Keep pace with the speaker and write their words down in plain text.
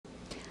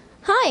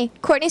Hi,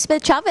 Courtney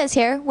Smith Chavez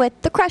here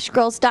with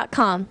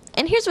thecrushgirls.com,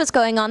 and here's what's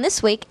going on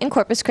this week in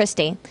Corpus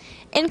Christi.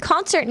 In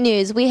concert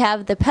news, we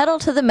have the Pedal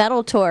to the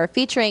Metal Tour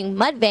featuring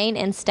Mudvayne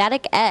and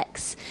Static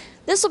X.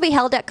 This will be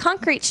held at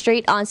Concrete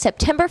Street on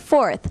September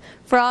 4th.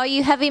 For all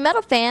you heavy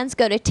metal fans,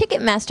 go to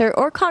Ticketmaster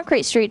or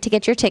Concrete Street to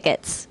get your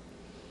tickets.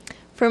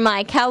 For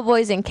my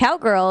cowboys and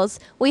cowgirls,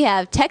 we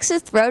have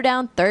Texas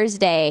Throwdown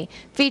Thursday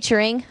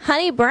featuring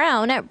Honey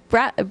Brown at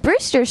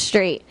Brewster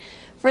Street.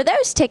 For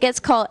those tickets,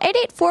 call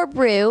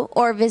 884-BREW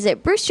or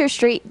visit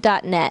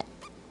brewsterstreet.net.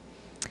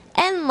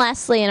 And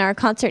lastly, in our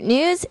concert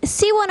news,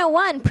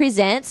 C101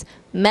 presents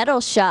Metal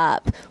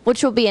Shop,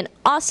 which will be an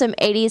awesome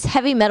 80s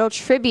heavy metal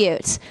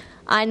tribute.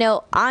 I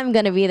know I'm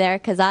going to be there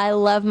because I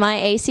love my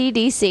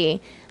AC/DC.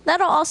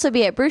 That'll also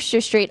be at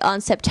Brewster Street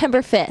on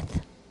September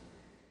 5th.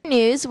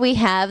 News, we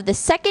have the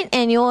second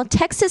annual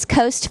Texas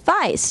Coast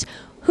Feist,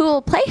 who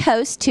will play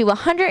host to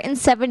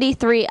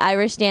 173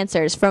 Irish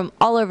dancers from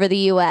all over the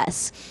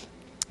U.S.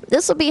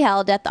 This will be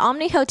held at the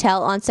Omni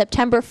Hotel on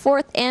September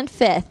 4th and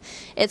 5th.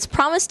 It's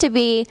promised to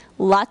be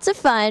lots of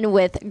fun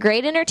with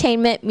great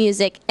entertainment,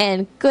 music,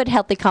 and good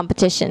healthy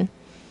competition.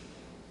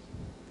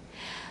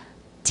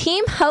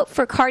 Team Hope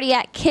for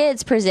Cardiac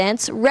Kids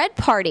presents Red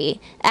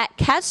Party at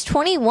Catch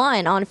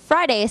 21 on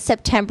Friday,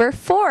 September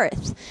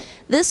 4th.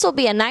 This will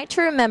be a night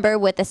to remember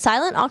with a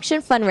silent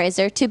auction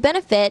fundraiser to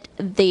benefit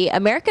the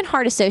American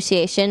Heart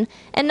Association,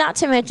 and not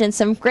to mention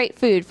some great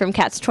food from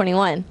Catch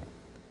 21.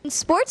 In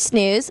sports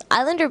news,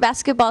 Islander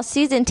basketball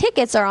season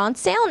tickets are on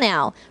sale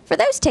now. For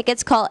those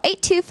tickets, call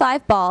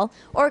 825-BALL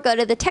or go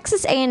to the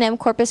Texas A&M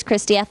Corpus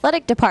Christi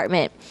Athletic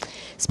Department.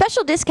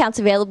 Special discounts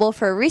available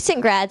for recent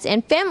grads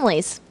and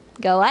families.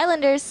 Go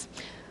Islanders!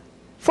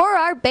 For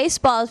our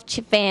baseball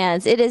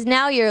fans, it is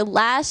now your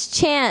last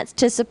chance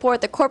to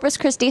support the Corpus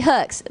Christi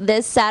Hooks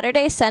this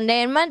Saturday,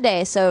 Sunday, and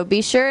Monday, so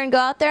be sure and go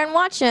out there and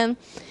watch them.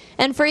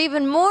 And for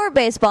even more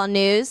baseball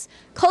news,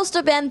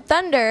 Coastal Bend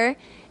Thunder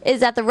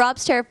is at the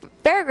Robs Terre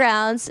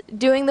Fairgrounds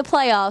doing the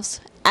playoffs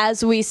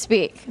as we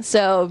speak.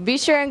 So be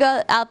sure and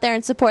go out there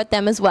and support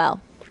them as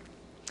well.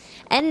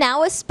 And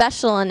now a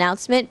special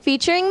announcement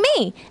featuring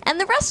me and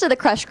the rest of the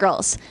Crush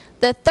Girls.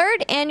 The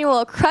third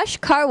annual Crush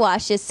Car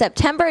Wash is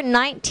September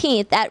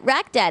 19th at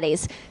Rack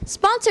Daddy's,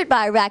 sponsored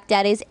by Rack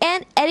Daddy's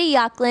and Eddie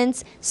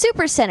Yocklin's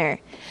Super Center.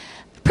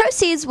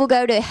 Proceeds will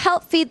go to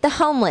help feed the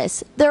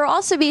homeless. There will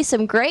also be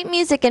some great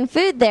music and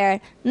food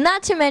there,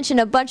 not to mention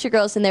a bunch of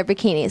girls in their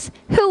bikinis.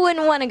 Who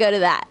wouldn't want to go to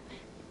that?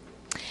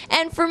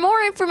 And for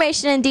more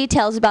information and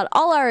details about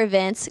all our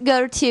events,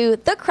 go to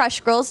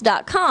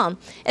thecrushgirls.com.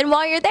 And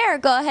while you're there,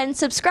 go ahead and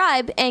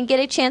subscribe and get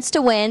a chance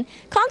to win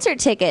concert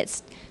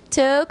tickets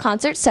to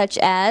concerts such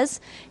as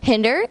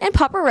Hinder and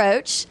Papa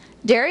Roach,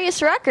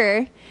 Darius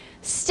Rucker,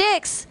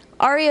 Styx,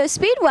 REO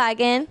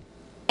Speedwagon,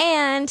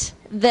 and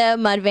the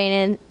Mudvayne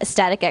and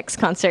Static X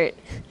concert.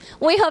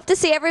 We hope to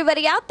see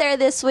everybody out there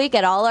this week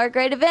at all our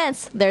great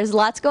events. There's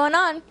lots going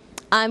on.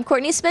 I'm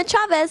Courtney Smith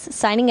Chavez,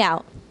 signing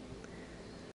out.